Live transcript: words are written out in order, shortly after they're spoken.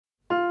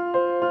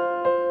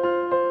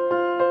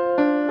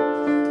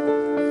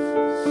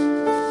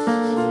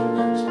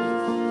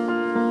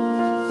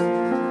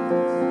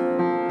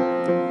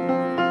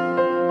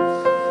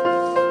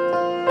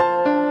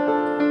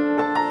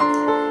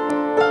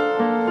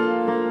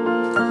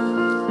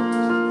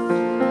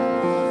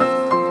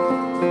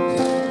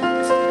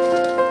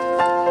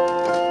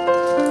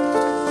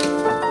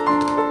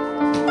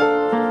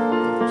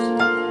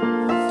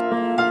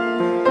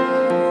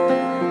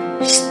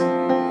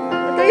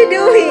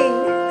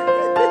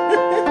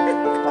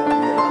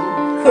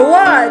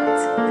What?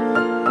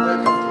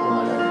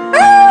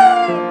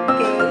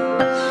 Okay.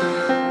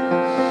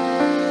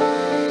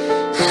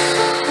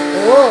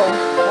 Oh,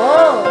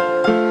 oh.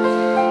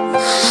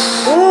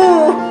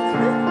 Ooh.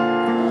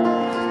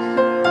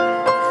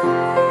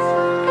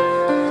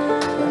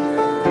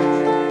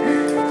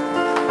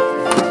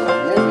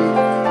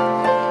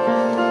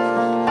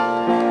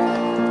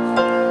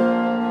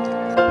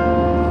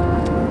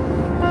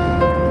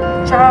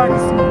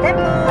 Charles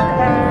Temple,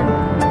 and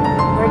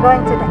we're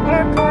going to the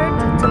airport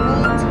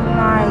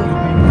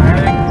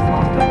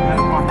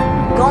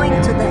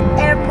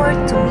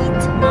to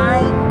meet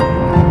my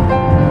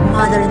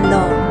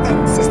mother-in-law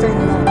and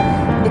sister-in-law,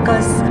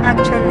 because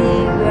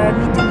actually we are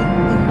meeting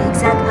in the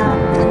exact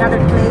another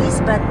place,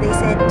 but they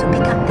said to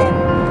pick up them.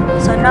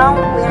 So now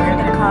we are in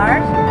the car,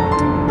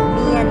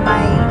 me and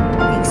my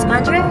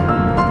Xmandre,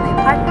 my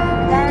partner,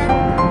 and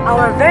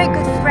our very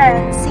good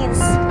friend since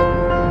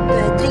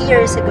 3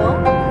 years ago,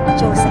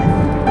 Joseph.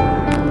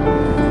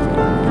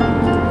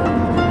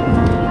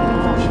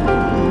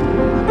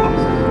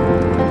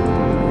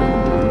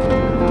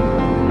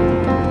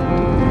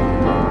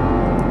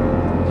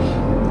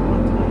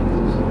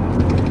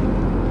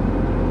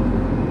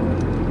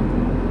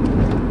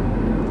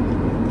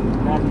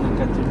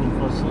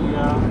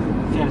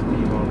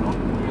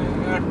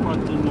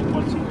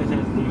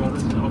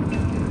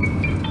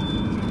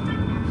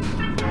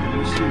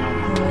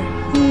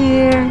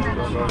 Here.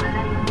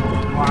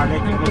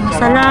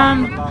 Salam.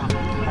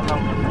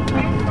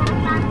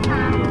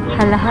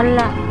 Hala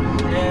hala.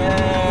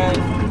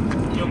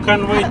 You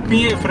can wait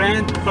me,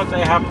 friend, because I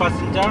have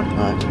passenger.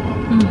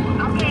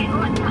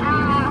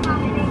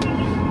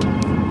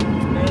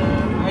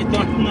 I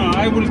don't know.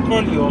 I will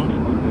call you.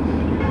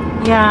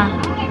 Yeah.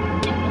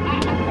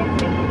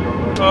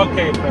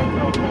 Okay, friend.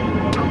 Okay.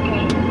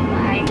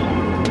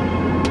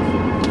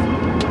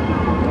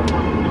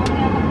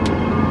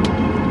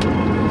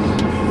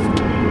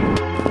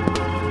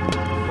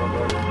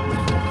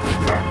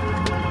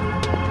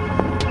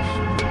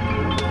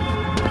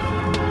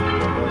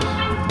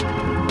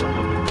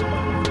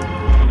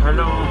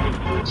 Hello.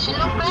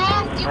 Hello,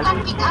 friend. You can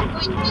pick up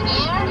with me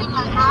here in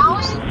my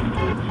house.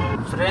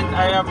 Friend,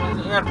 I am in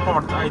the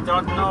airport. I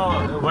don't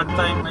know what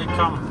time I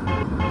come.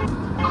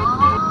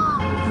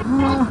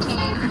 Oh,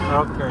 okay.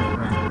 Okay,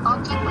 friend.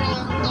 Okay,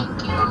 friend. Thank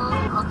you.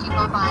 Okay,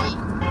 bye-bye.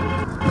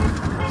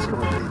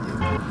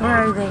 Where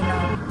are they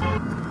now?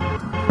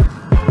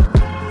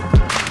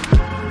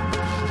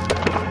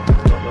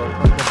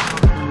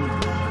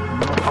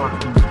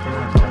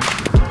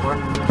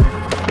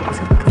 It's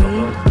okay.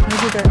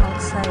 Maybe they're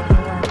outside. They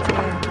want to.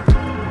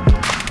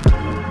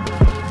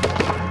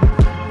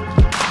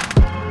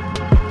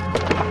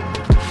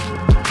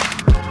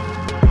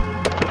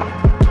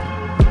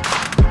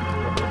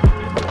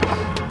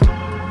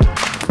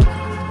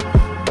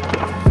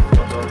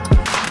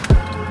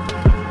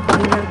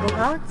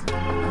 Out.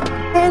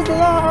 Yes,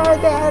 they are.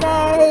 They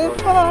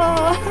arrived.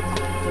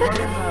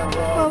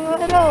 Mama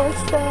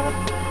Rosa.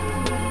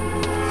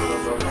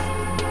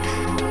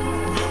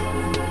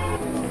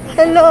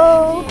 Hello.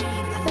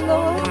 Hello.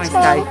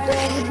 Ciao.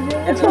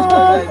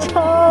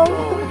 Ciao.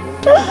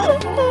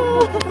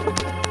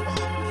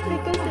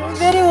 Because you're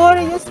very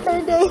worried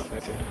yesterday.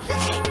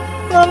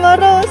 Mama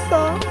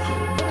Rosa.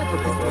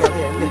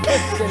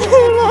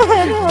 Mama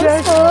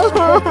Rosa.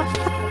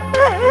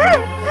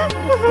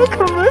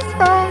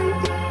 Kamusta?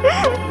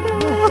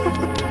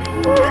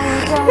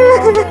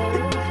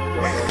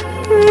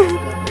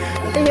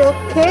 Are you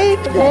okay,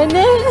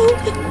 Bene?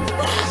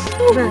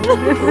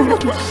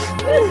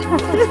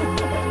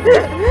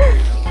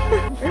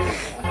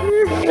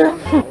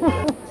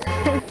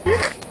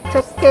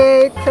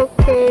 It's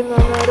okay,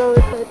 Mama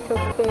Rosa, it's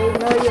okay.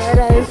 Now you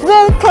arrived.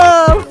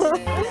 Welcome!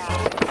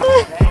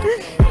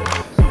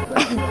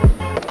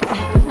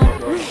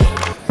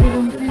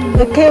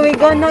 Okay, we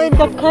go now in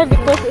the car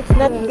because it's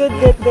not good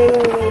that they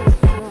will wait.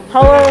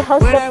 How's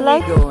the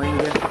flight? Where are we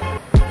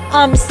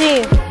going?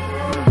 See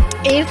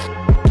if.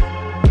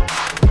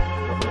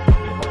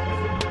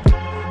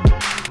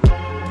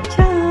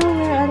 Ciao,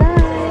 we're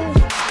alive.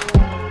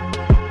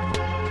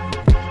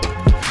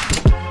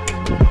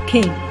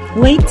 Okay,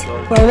 wait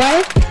for a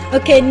while.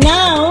 Okay,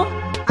 now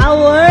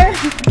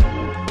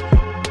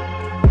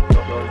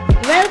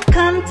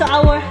welcome to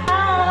our house.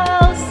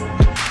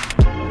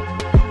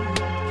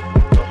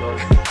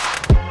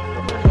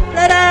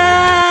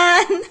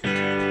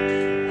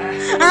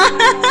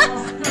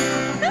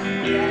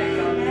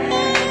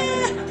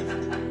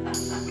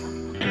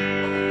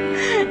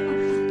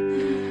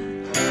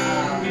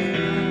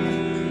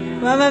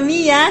 Mamma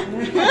mia!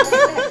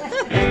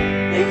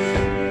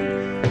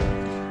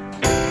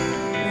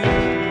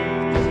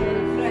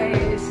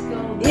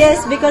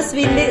 Yes, because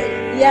we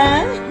live.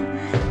 Yeah.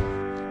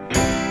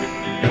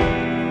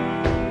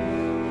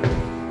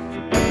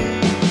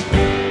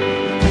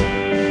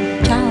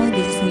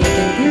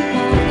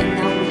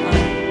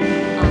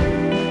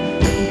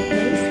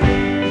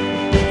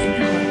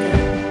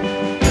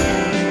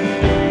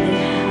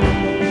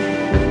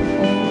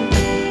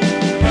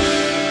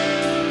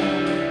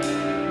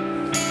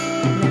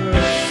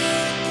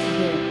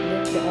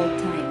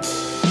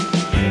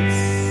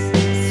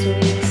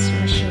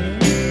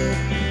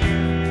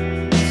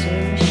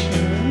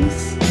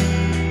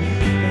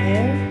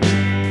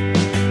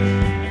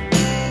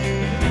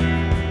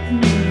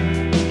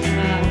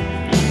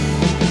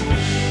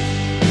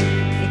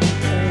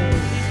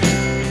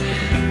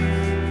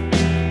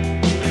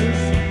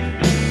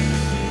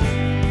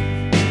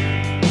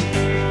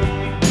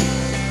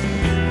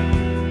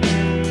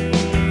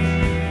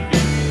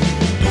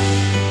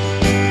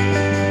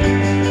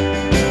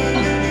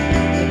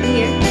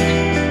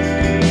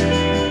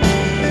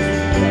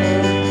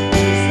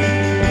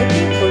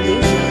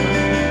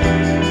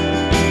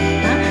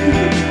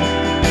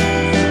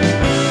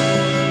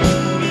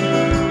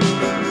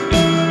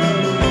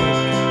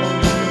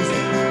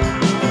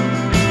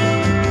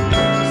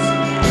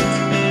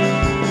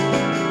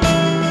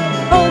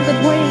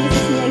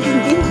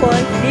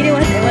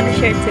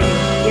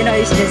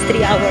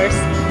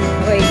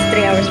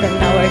 3 hours from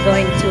now we're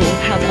going to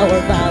have our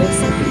vows.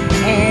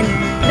 And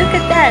look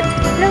at that.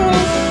 Hello.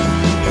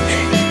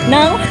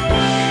 Now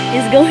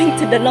is going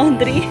to the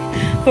laundry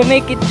for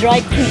make it dry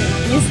clean.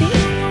 You see?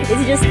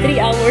 It's just 3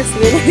 hours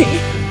really.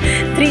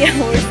 3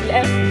 hours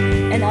left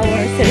and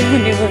our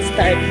ceremony will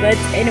start. But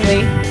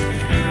anyway,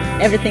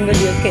 everything will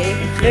be okay.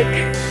 Look,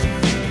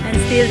 I'm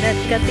still not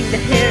cutting the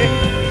hair.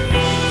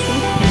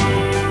 See?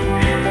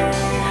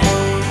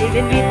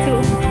 Even me too.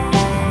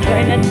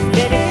 We're not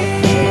very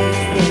good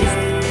these days.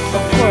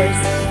 Of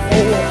course,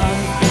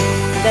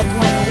 that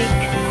 1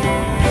 week,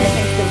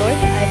 thank the Lord,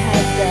 I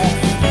had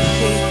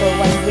free for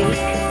 1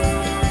 week.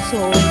 So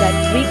that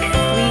week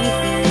we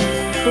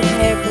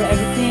prepare for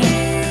everything,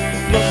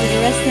 go to the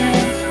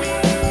restaurant,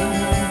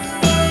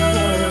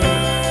 for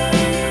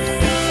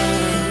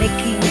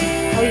making,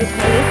 how you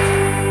call it,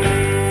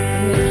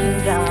 making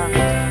the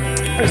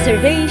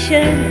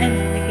reservation and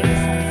making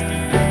some,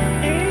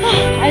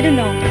 I don't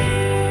know.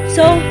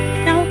 So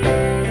now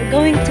we're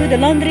going to the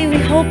laundry. We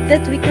hope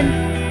that we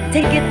can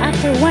take it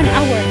after 1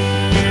 hour.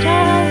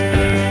 Ciao!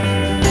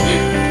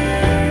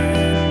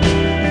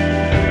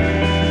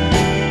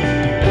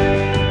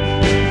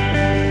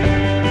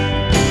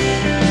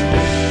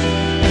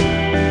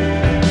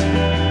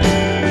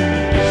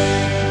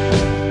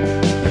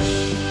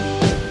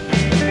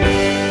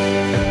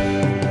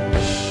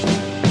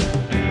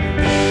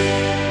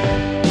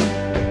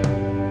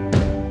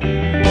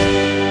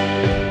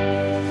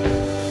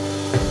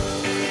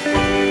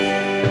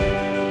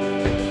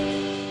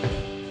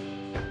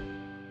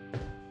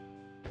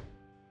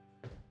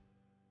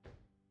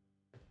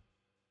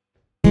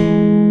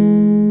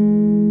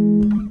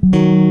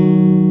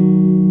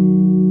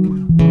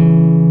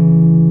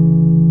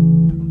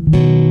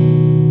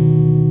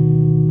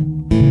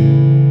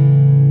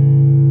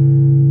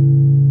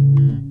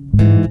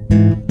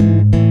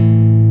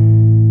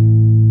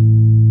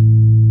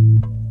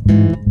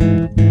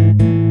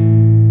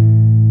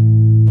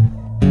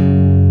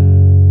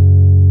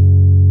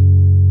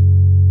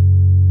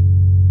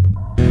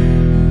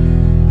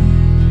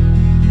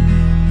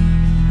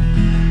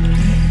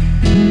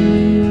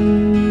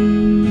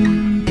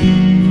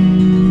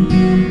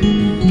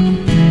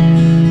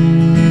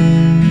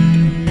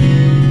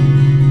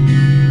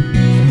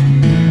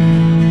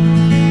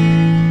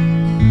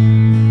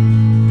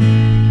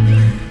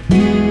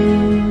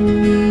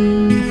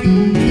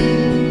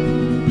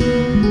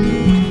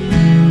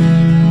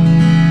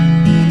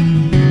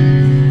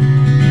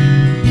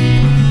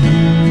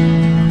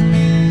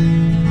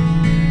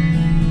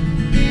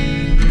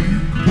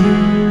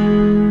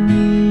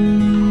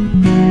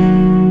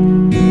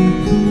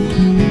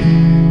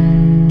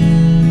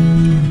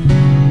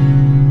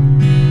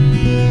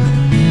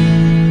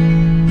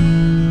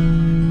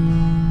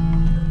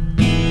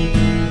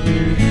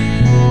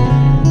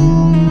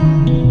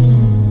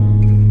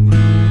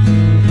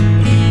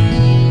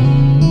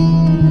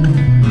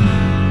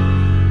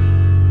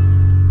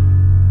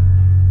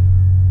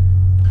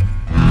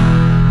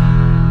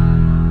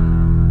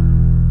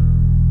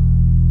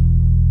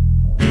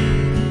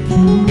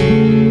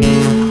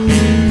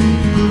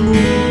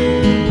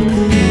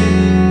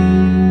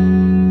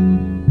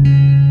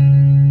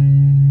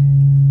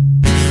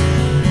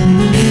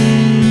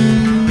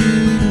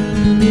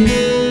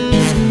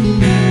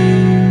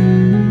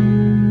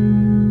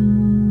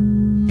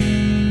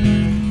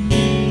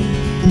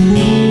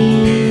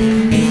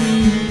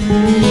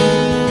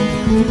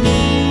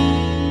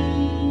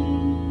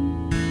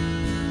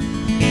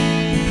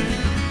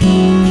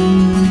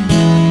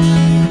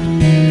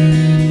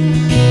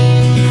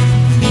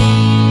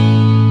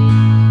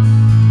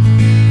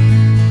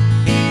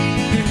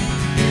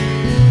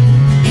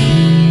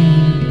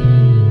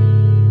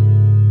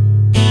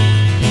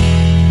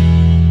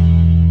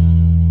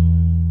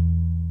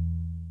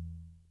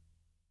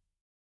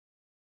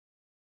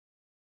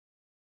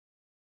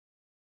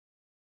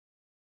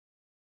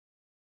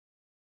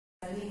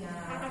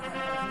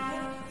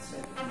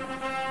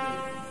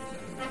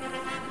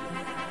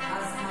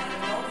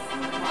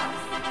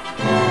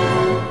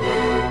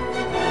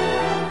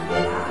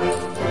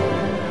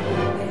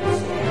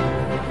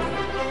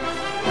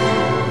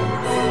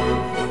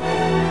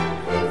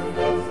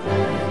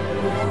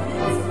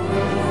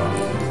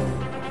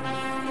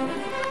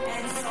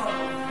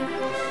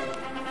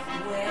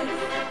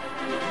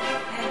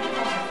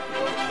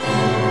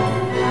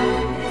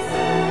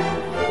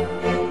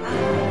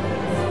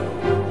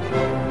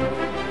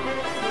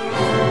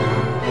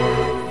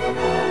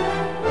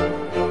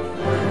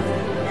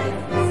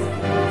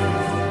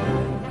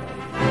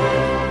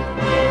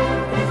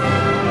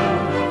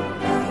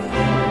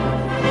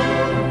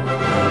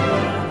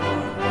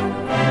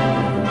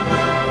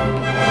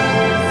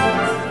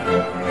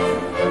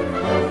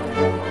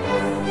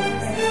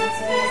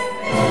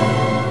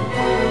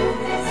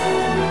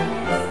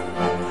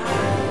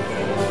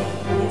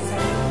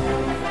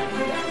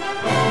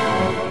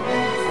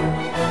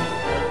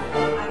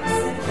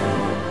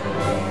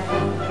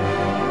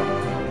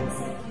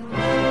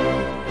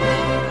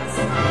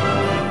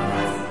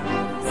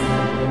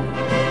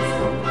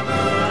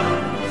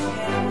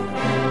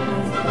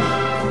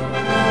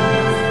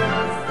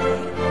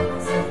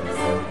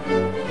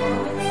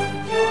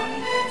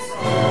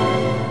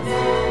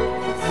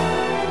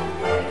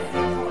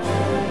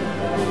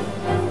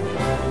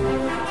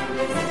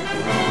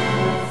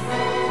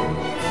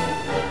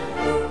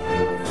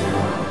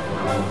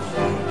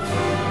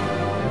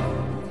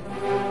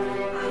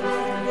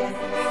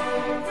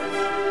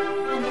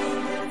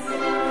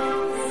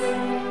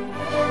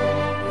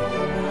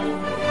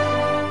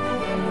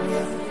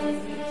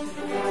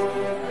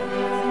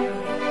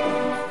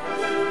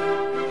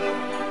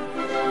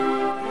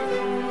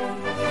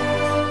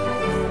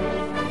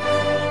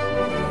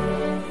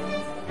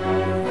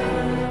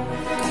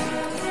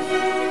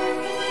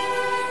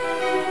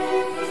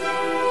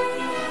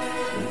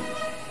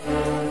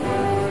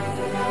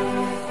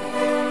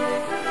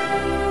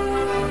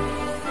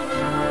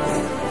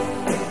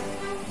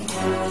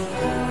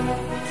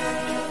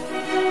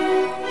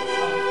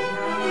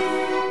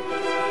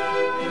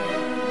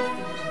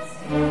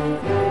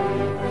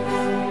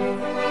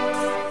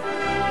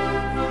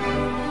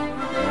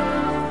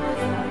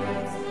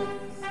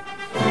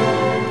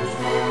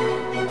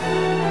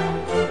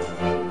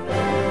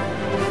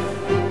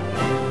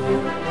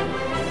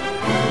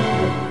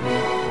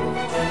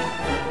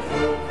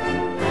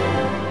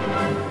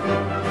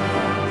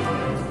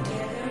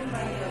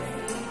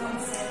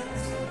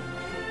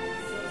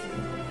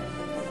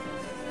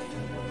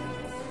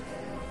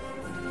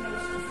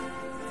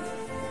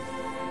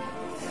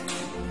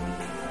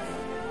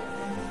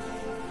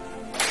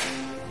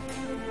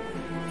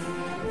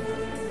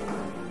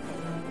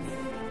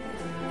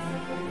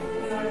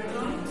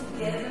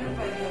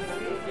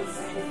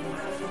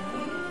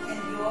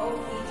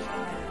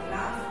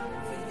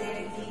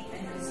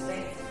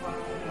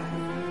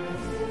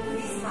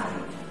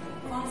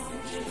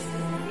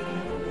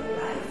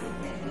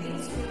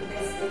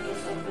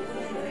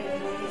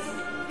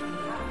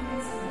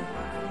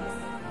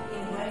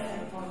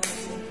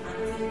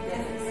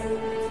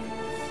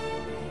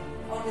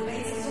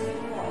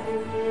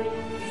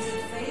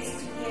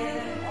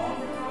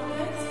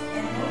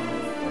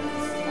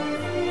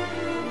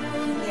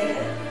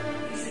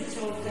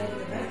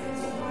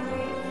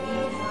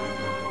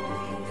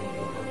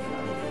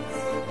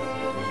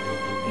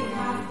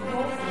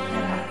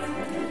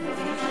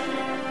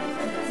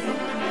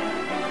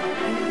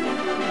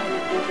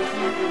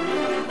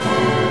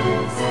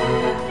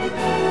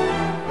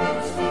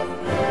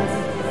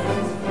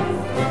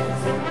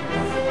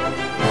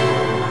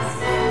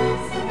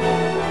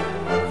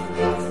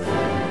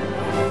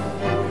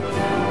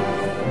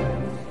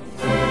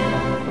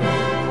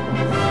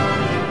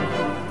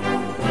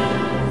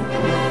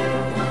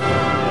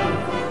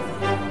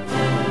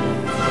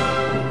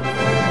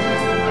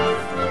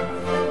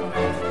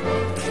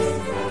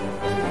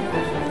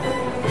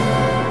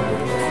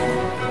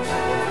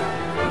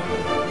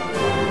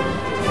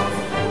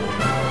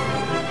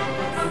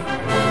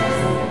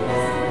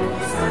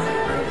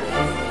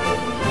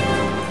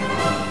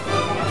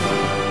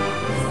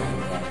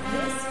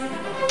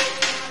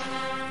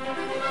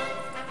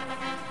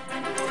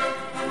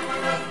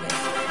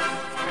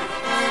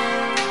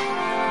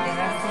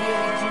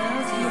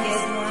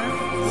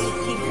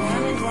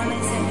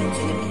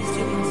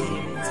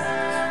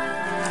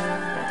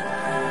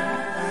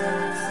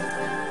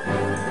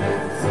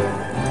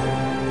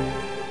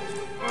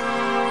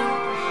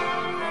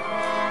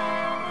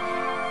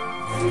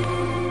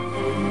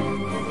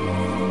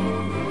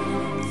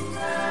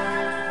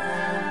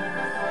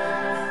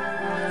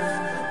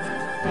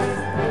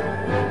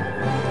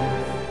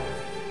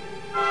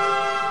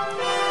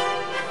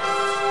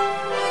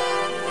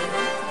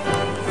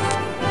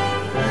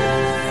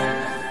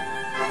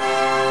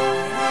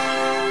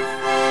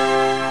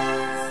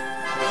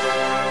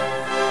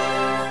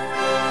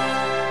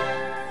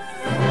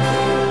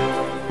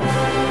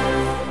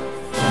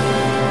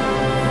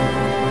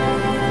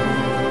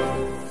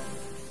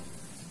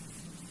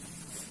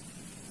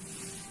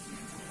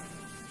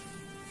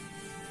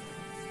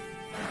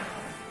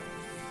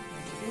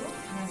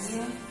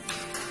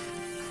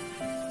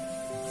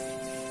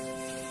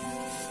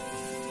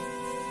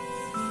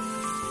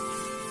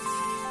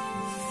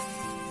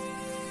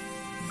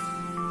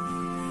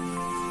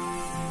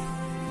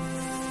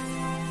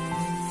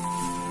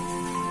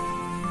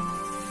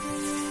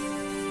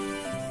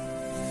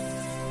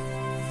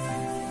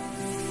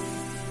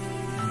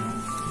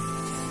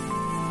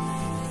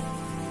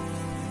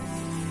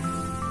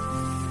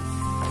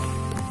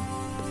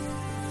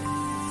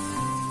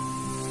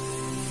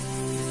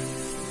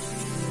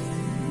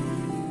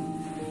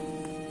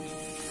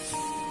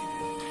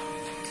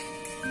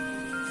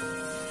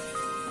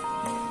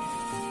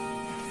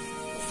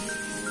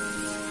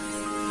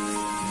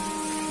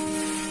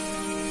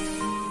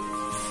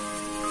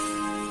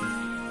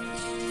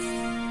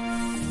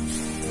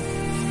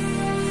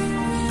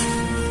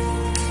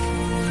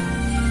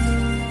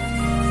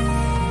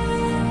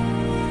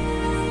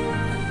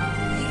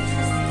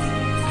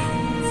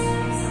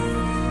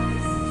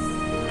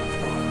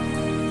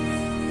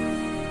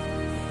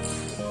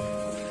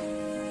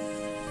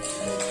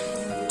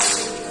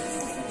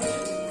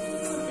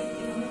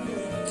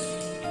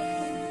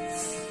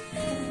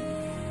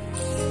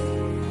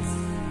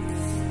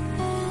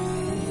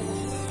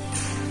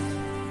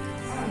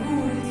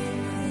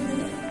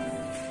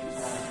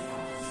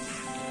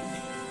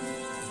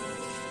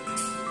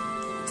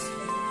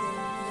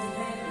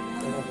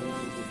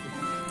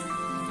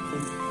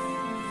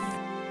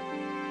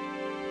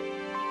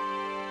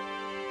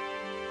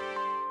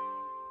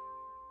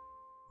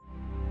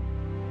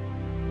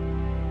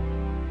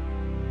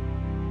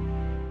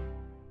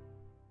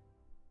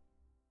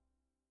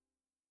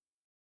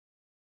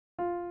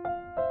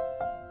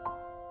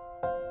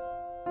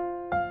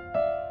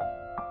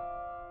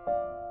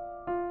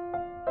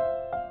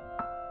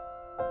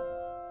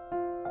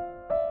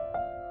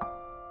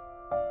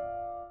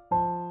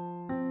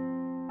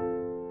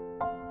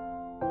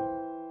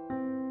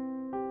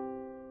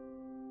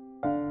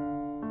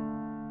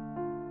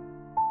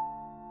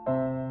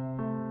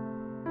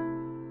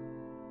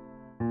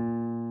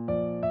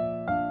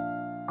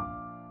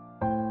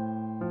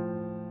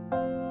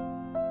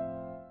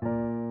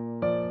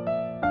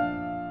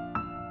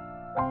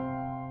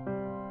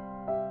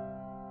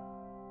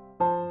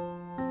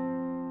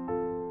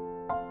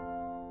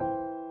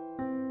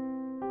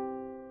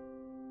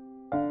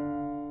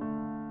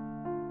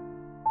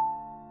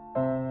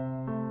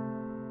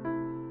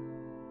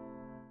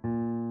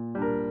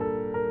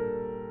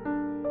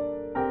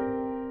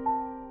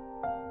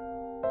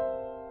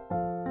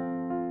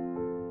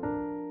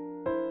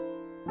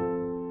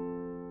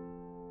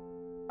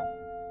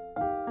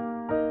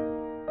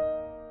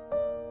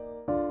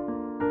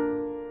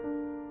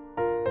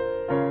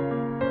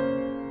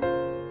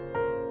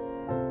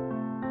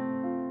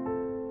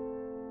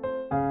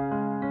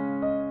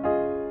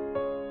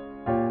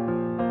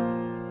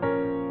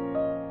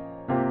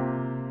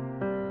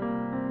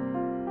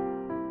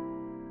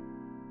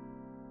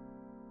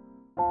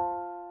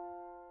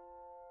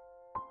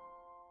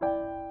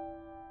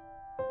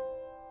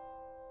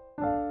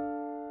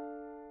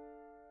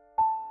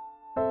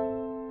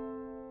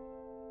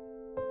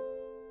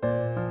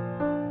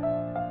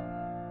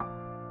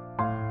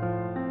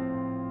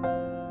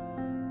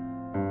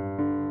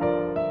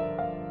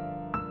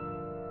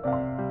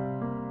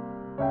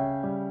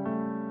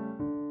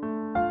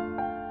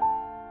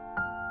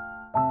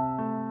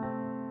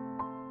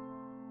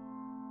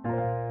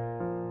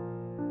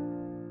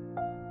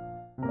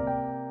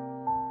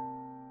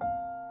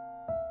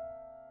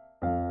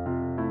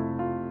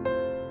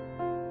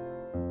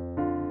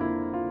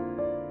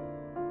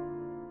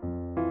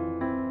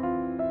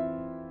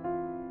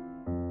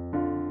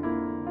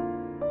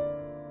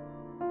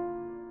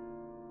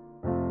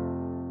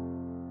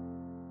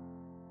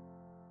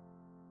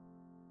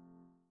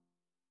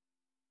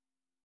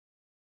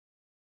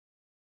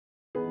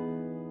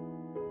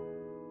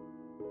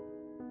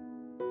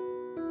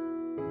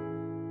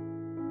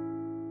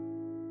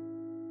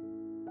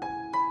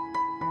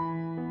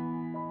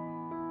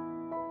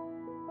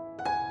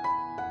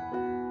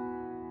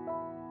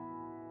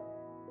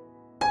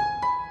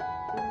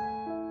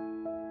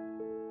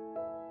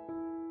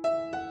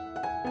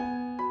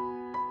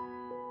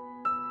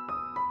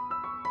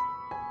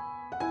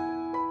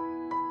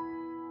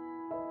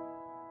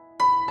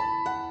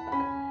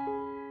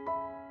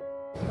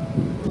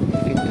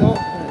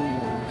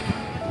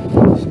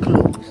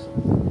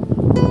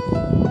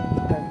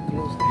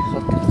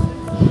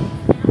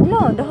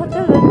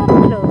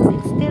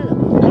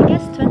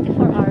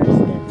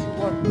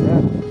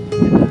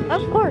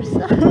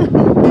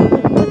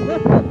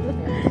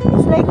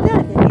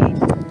 Exactly.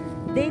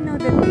 They know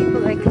that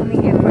people are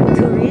coming here for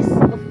tourists.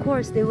 Of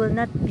course, they will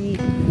not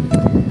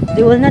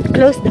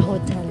close the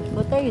hotel.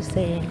 What are you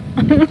saying?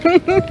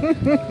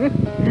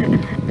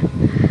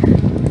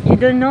 You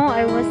don't know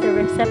I was a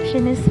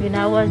receptionist when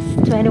I was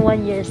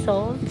 21 years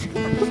old.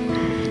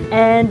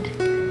 And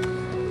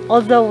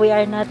although we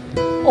are not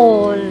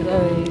all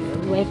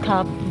wake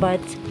up,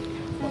 but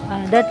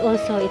that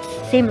also it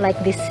seemed like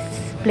this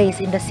place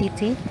in the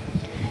city.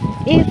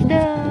 If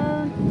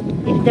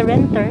the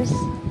renters,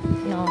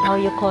 how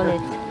you call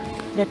it,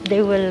 that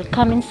they will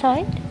come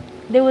inside,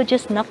 they will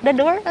just knock the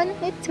door and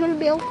it will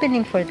be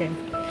opening for them.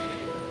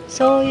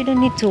 So you don't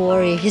need to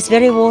worry. He's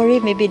very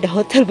worried. Maybe the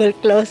hotel will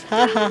close.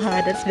 Ha ha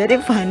ha. That's very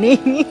funny.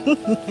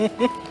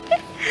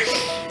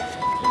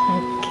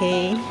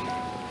 Okay.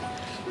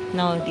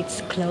 Now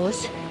it's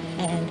closed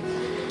and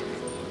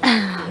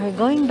we're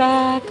going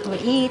back. We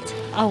eat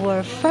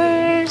our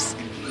first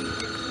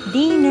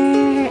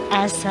dinner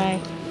as our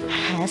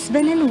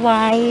husband and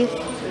wife.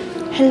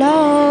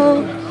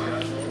 Hello.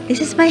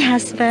 This is my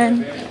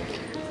husband.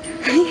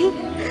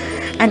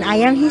 And I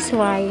am his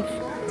wife.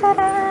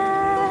 Ta-da!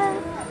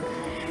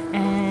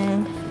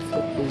 And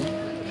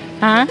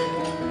huh?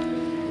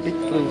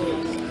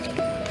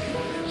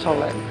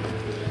 Solemn.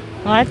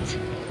 What?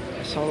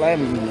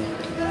 Solemn.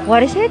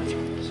 What is it?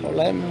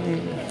 Solemn.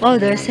 Oh,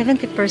 there's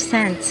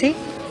 70%. See?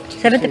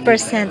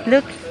 70%.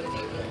 Look.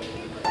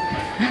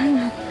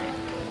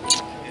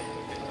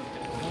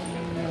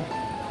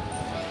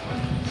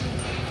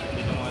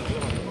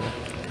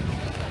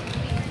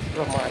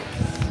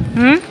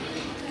 Promise.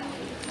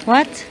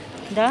 What?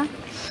 The?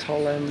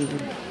 Solemn.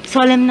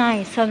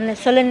 Solemnize.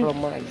 Solemn.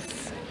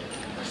 Promise.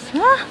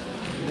 Huh?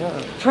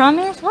 Yeah.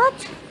 Promise? What?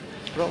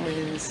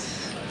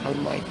 Promise.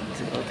 Almighty.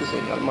 How to say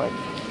Almighty?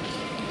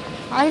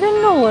 I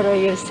don't know what are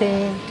you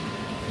saying.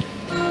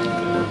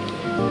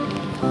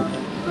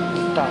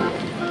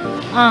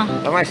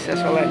 Promise.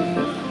 Solemn.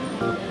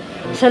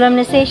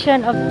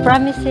 Solemnization of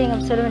promising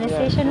of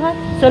solemnization. What?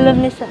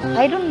 Solemnization.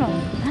 I don't know.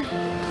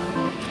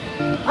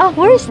 Ah,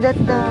 where is that?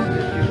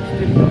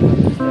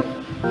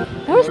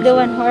 Where's the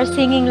one who are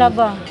singing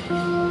Laba?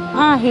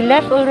 Ah, he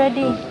left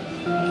already.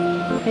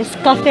 It's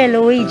Cafe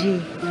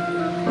Luigi.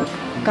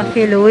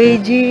 Cafe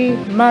Luigi.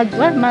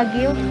 What?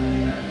 Maggio?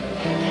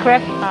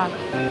 Crap.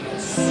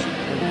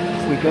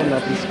 We're gonna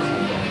disco.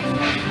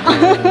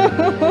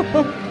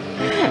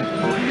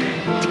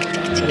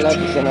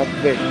 Love is an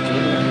adventure.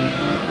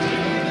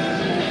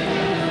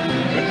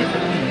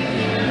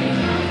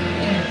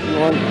 You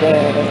want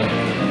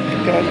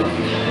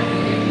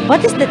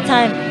What is the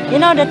time? You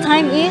know the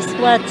time is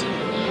what?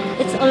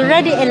 It's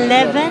already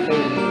 11.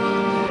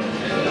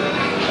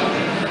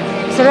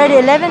 It's already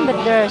 11,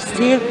 but there are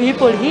still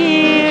people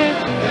here.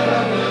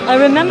 I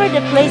remember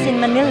the place in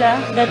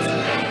Manila that's,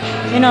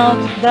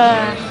 the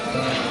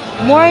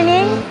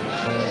morning,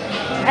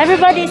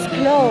 everybody's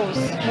closed.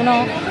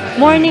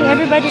 Morning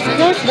everybody's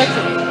closed, but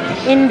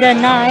in the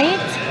night,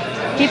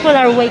 people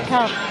are wake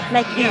up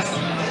like this.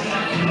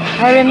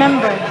 I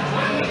remember.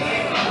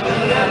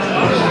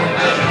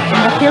 In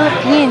the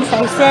Philippines,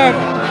 I said.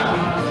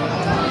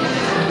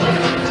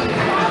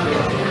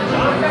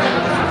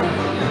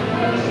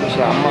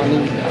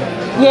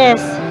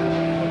 Yes.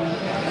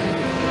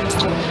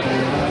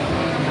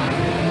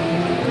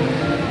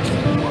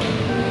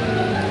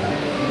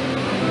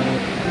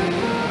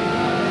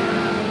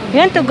 You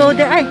want to go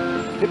there?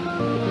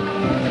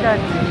 That.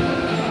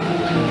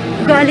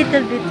 Go a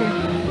little bit there.